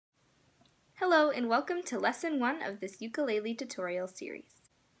Hello and welcome to Lesson 1 of this ukulele tutorial series.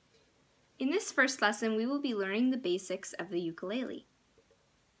 In this first lesson, we will be learning the basics of the ukulele.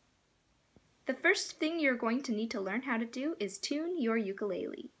 The first thing you're going to need to learn how to do is tune your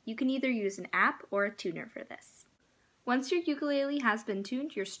ukulele. You can either use an app or a tuner for this. Once your ukulele has been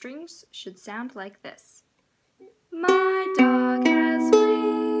tuned, your strings should sound like this. My dog has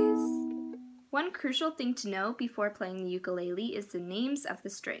fleas. One crucial thing to know before playing the ukulele is the names of the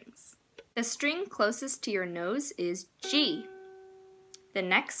strings. The string closest to your nose is G. The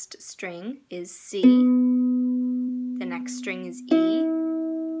next string is C. The next string is E.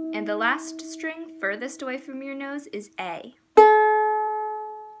 And the last string furthest away from your nose is A.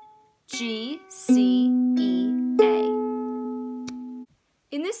 G, C, E, A.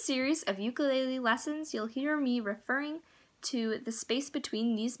 In this series of ukulele lessons, you'll hear me referring to the space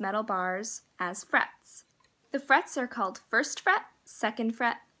between these metal bars as frets. The frets are called first fret, second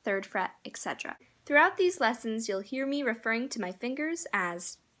fret, third fret, etc. Throughout these lessons, you'll hear me referring to my fingers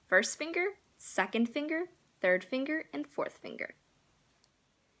as first finger, second finger, third finger, and fourth finger.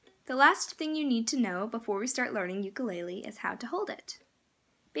 The last thing you need to know before we start learning ukulele is how to hold it.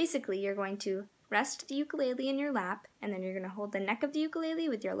 Basically, you're going to rest the ukulele in your lap, and then you're going to hold the neck of the ukulele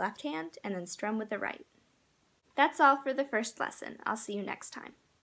with your left hand and then strum with the right. That's all for the first lesson. I'll see you next time.